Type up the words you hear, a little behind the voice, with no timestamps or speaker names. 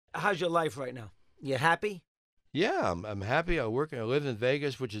how's your life right now? You happy? Yeah, I'm happy. I live in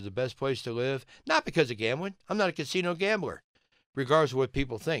Vegas, which is the best place to live. Not because of gambling. I'm not a casino gambler, regardless of what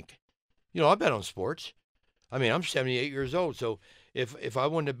people think. I bet on sports. I mean, I'm 78 years old, so if I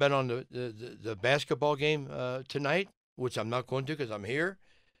wanted to bet on the basketball game tonight, which I'm not going to because I'm here,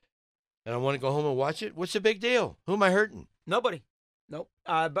 and I want to go home and watch it, what's the big deal? Who am I hurting? Nobody. Nope.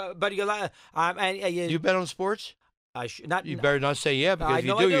 But you're like, you bet on sports? Not. You better not say yeah, because if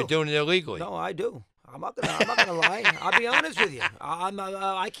you I do, you're doing it illegally. No, I do. I'm not gonna lie. I'll be honest with you.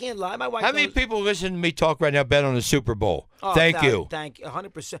 I can't lie. My wife. How many people listen to me talk right now bet on the Super Bowl? Oh, Thank you. Thank you.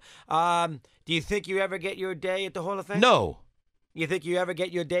 100%. Do you think you ever get your day at the Hall of Fame? No. You think you ever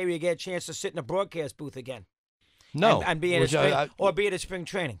get your day where you get a chance to sit in a broadcast booth again? No. And be at a spring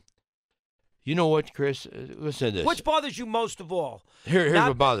training. You know what, Chris? Listen to this. Which bothers you most of all? Here's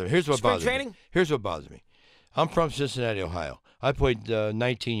what bothers me. Spring training? Here's what bothers me. I'm from Cincinnati, Ohio. I played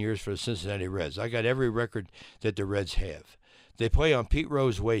 19 years for the Cincinnati Reds. I got every record that the Reds have. They play on Pete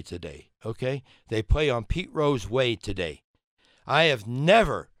Rose Way today, okay? They play on Pete Rose Way today. I have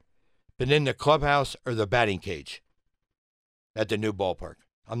never been in the clubhouse or the batting cage at the new ballpark.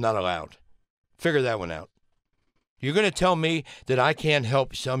 I'm not allowed. Figure that one out. You're going to tell me that I can't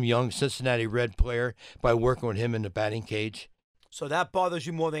help some young Cincinnati Red player by working with him in the batting cage? So that bothers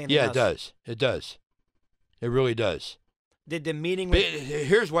you more than anything else? else? Yeah, it does. It does. It really does. Did the meeting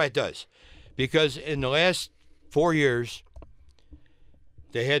Here's why it does. Because in the last 4 years,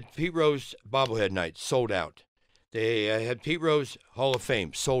 they had Pete Rose bobblehead night, sold out. They had Pete Rose Hall of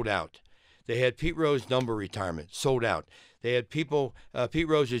Fame, sold out. They had Pete Rose number retirement, sold out. They had Pete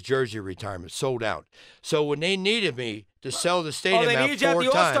Rose's jersey retirement, sold out. So when they needed me to sell the stadium out 4 times. Oh, they need you at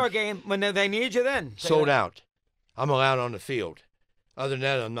the All-Star game. When they need you then. Sold out. I'm allowed on the field. Other than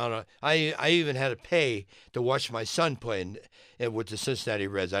that, I'm not. I even had to pay to watch my son play with the Cincinnati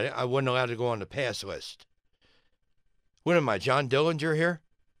Reds. I wasn't allowed to go on the pass list. What am I, John Dillinger here?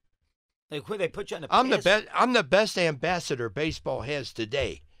 They put you on the pass. I'm the best ambassador baseball has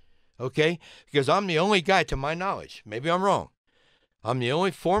today. Okay? Because I'm the only guy, to my knowledge, maybe I'm wrong, I'm the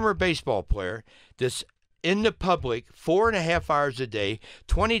only former baseball player that's in the public 4.5 hours a day,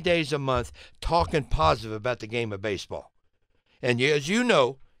 20 days a month, talking positive about the game of baseball. And as you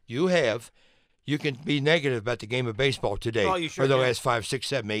know, you can be negative about the game of baseball today for the last 5, 6,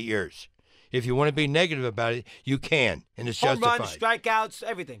 7, 8 years. If you want to be negative about it, you can, and it's justified. Home runs, strikeouts,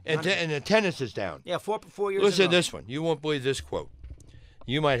 everything. And attendance is down. Yeah, 4 years Listen ago. to this one. You won't believe this quote.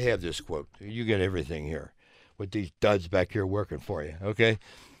 You might have this quote. You get everything here with these duds back here working for you, okay?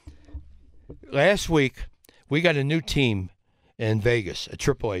 Last week, we got a new team in Vegas, a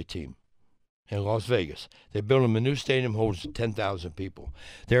AAA team in Las Vegas. They built them a new stadium, holds 10,000 people.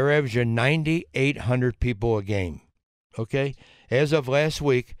 They're averaging 9,800 people a game, okay? As of last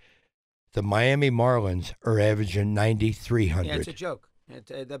week, the Miami Marlins are averaging 9,300. Yeah, it's a joke.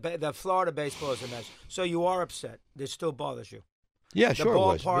 The Florida baseball is a mess. So you are upset. This still bothers you. Yeah, sure it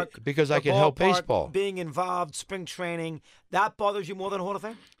was. Because I can help baseball. Being involved, spring training, that bothers you more than Hall of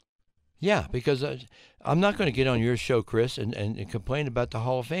Fame? Yeah, because I'm not going to get on your show, Chris, and complain about the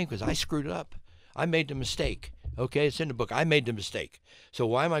Hall of Fame because I screwed up. I made the mistake. Okay, it's in the book. I made the mistake. So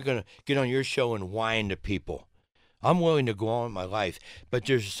why am I going to get on your show and whine to people? I'm willing to go on with my life. But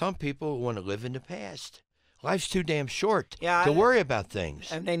there's some people who want to live in the past. Life's too damn short to worry about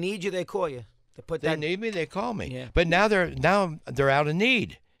things. And they need you, they call you. They need me, they call me. Yeah. But now they're out of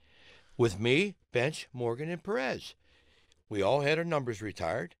need. With me, Bench, Morgan, and Perez. We all had our numbers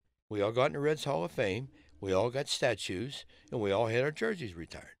retired. We all got in the Reds Hall of Fame. We all got statues, and we all had our jerseys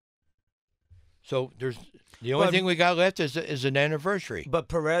retired. So the only thing we got left is an anniversary. But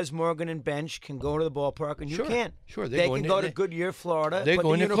Perez, Morgan, and Bench can go to the ballpark, and you can't. Sure, they can go to Goodyear, Florida. They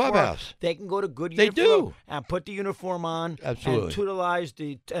go in the clubhouse. They can go to Goodyear, Florida, and put the uniform on. Absolutely.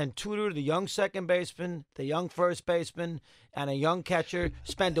 And tutor the young second baseman, the young first baseman, and a young catcher.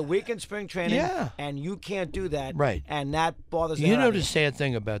 Spend a week in spring training. Yeah. And you can't do that. Right. And that bothers me. You know the sad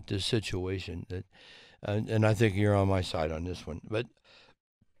thing about this situation, that, and I think you're on my side on this one, but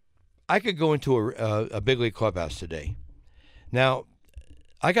I could go into a big league clubhouse today. Now,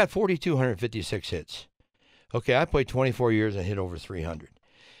 I got 4,256 hits. Okay, I played 24 years and hit over 300.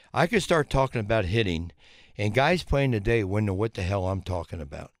 I could start talking about hitting, and guys playing today wouldn't know what the hell I'm talking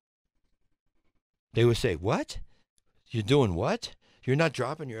about. They would say, what? You're doing what? You're not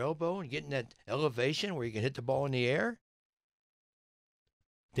dropping your elbow and getting that elevation where you can hit the ball in the air?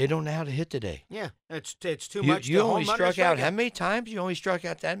 They don't know how to hit today. Yeah, it's too much. You only struck out how many times? You only struck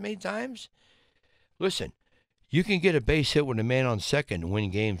out that many times? Listen, You can get a base hit with a man on second and win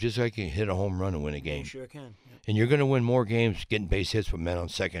games just like you can hit a home run and win a game. You sure can. Yeah. And you're going to win more games getting base hits with men on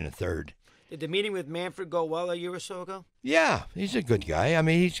second and third. Did the meeting with Manfred go well a year or so ago? Yeah, he's a good guy. I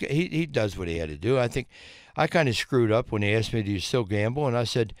mean, he does what he had to do. I think I kind of screwed up when he asked me, do you still gamble? And I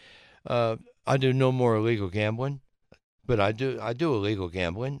said, I do no more illegal gambling, but I do illegal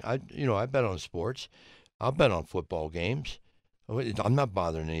gambling. I bet on sports. I'll bet on football games. I'm not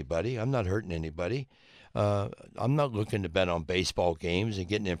bothering anybody. I'm not hurting anybody. I'm not looking to bet on baseball games and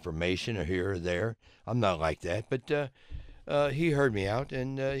getting information or here or there. I'm not like that. But he heard me out,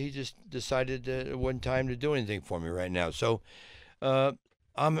 and he just decided it wasn't time to do anything for me right now. So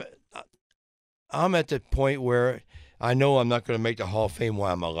I'm at the point where I know I'm not going to make the Hall of Fame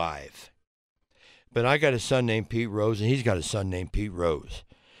while I'm alive. But I got a son named Pete Rose, and he's got a son named Pete Rose.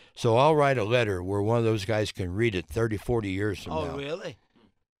 So I'll write a letter where one of those guys can read it 30, 40 years from now. Oh, really?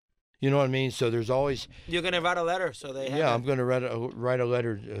 You know what I mean? So there's always... You're going to write a letter so they have Yeah, I'm going to write a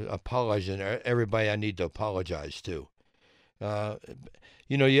letter apologizing to everybody I need to apologize to.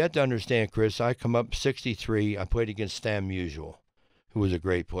 You have to understand, Chris, I come up 63. I played against Stan Musial, who was a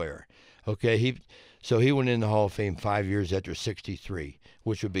great player. Okay, he went in the Hall of Fame 5 years after 63,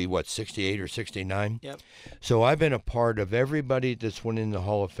 which would be, 68 or 69? Yep. So I've been a part of everybody that's went in the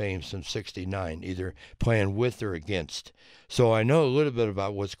Hall of Fame since 69, either playing with or against. So I know a little bit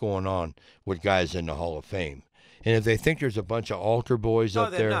about what's going on with guys in the Hall of Fame. And if they think there's a bunch of altar boys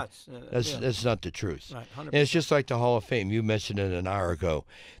up there, nuts. That's not the truth. Right, 100%. And it's just like the Hall of Fame. You mentioned it an hour ago.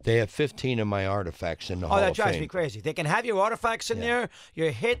 They have 15 of my artifacts in the Hall of Fame. Oh, that drives me crazy. They can have your artifacts in there, your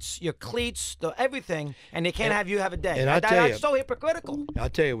hits, your cleats, everything, and they can't have you have a day. And I'll tell you, that's so hypocritical. I'll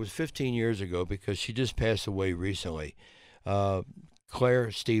tell you, it was 15 years ago because she just passed away recently. Claire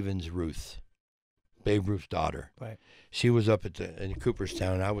Stevens Ruth, Babe Ruth's daughter. Right. She was up in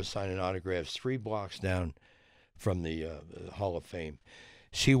Cooperstown. I was signing autographs 3 blocks down from the Hall of Fame.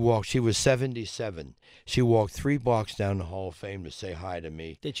 She was 77. She walked 3 blocks down the Hall of Fame to say hi to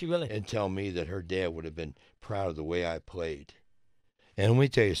me. Did she really? And tell me that her dad would have been proud of the way I played. And let me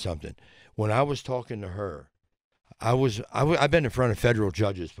tell you something. When I was talking to her, I've been in front of federal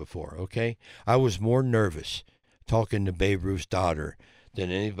judges before, okay? I was more nervous talking to Babe Ruth's daughter than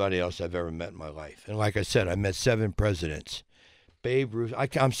anybody else I've ever met in my life. And like I said, I met 7 presidents. Babe Ruth,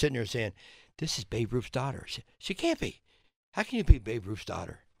 I'm sitting there saying, this is Babe Ruth's daughter. She can't be. How can you be Babe Ruth's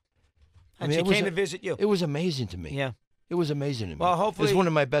daughter? And she came to visit you. It was amazing to me. Yeah. It was amazing to me. Well, hopefully... It was one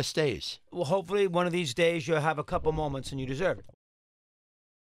of my best days. Well, hopefully one of these days you'll have a couple moments and you deserve it.